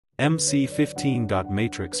MC15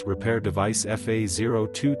 matrix repair device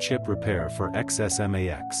FA02 chip repair for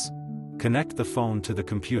XSMAX. Connect the phone to the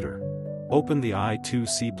computer. Open the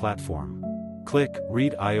I2C platform. Click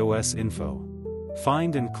Read iOS Info.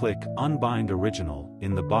 Find and click Unbind Original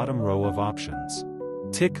in the bottom row of options.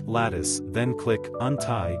 Tick Lattice, then click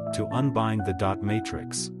Untie to unbind the dot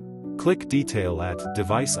matrix. Click Detail at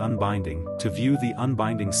Device Unbinding to view the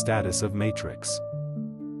unbinding status of matrix.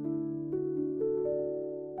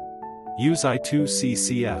 Use I2C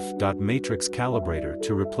CF matrix calibrator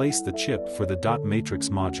to replace the chip for the dot matrix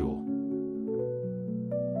module.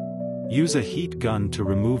 Use a heat gun to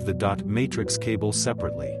remove the dot matrix cable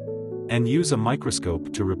separately. And use a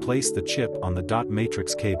microscope to replace the chip on the dot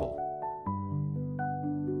matrix cable.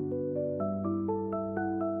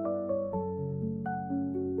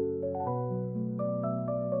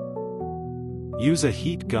 Use a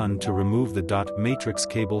heat gun to remove the dot matrix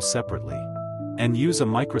cable separately. And use a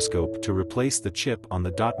microscope to replace the chip on the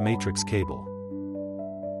dot matrix cable.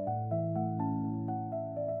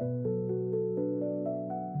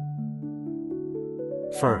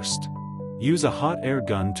 First, use a hot air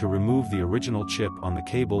gun to remove the original chip on the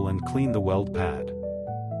cable and clean the weld pad.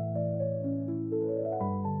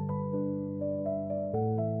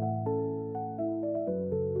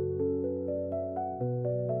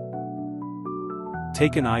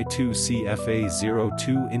 Take an I2C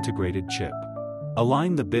FA02 integrated chip.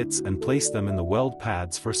 Align the bits and place them in the weld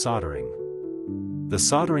pads for soldering. The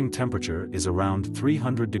soldering temperature is around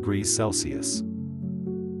 300 degrees Celsius.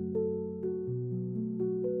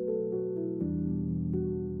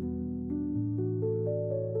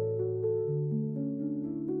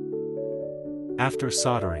 After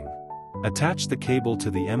soldering, attach the cable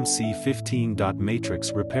to the MC15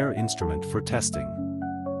 matrix repair instrument for testing.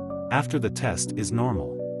 After the test is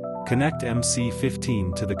normal, connect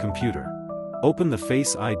MC15 to the computer. Open the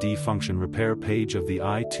Face ID function repair page of the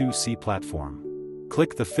I2C platform.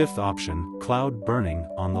 Click the fifth option, Cloud Burning,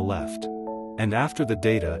 on the left. And after the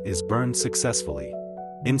data is burned successfully,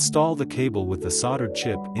 install the cable with the soldered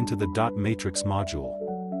chip into the dot matrix module.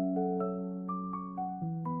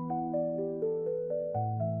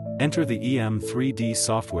 Enter the EM3D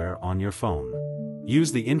software on your phone.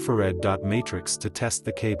 Use the infrared dot matrix to test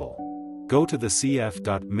the cable. Go to the CF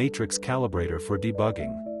dot matrix calibrator for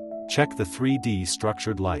debugging. Check the 3D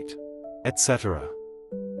structured light, etc.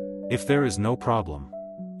 If there is no problem,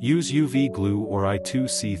 use UV glue or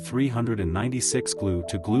I2C 396 glue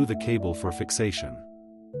to glue the cable for fixation.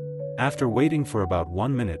 After waiting for about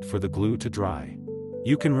 1 minute for the glue to dry,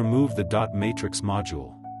 you can remove the dot matrix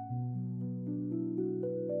module.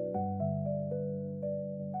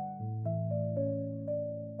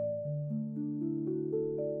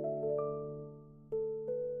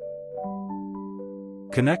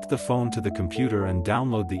 Connect the phone to the computer and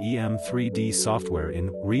download the EM3D software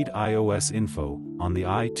in Read iOS Info on the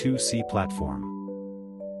I2C platform.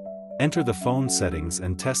 Enter the phone settings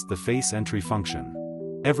and test the face entry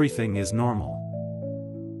function. Everything is normal.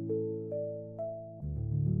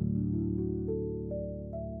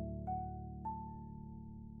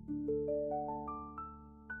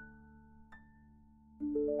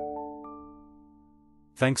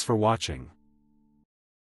 Thanks for watching.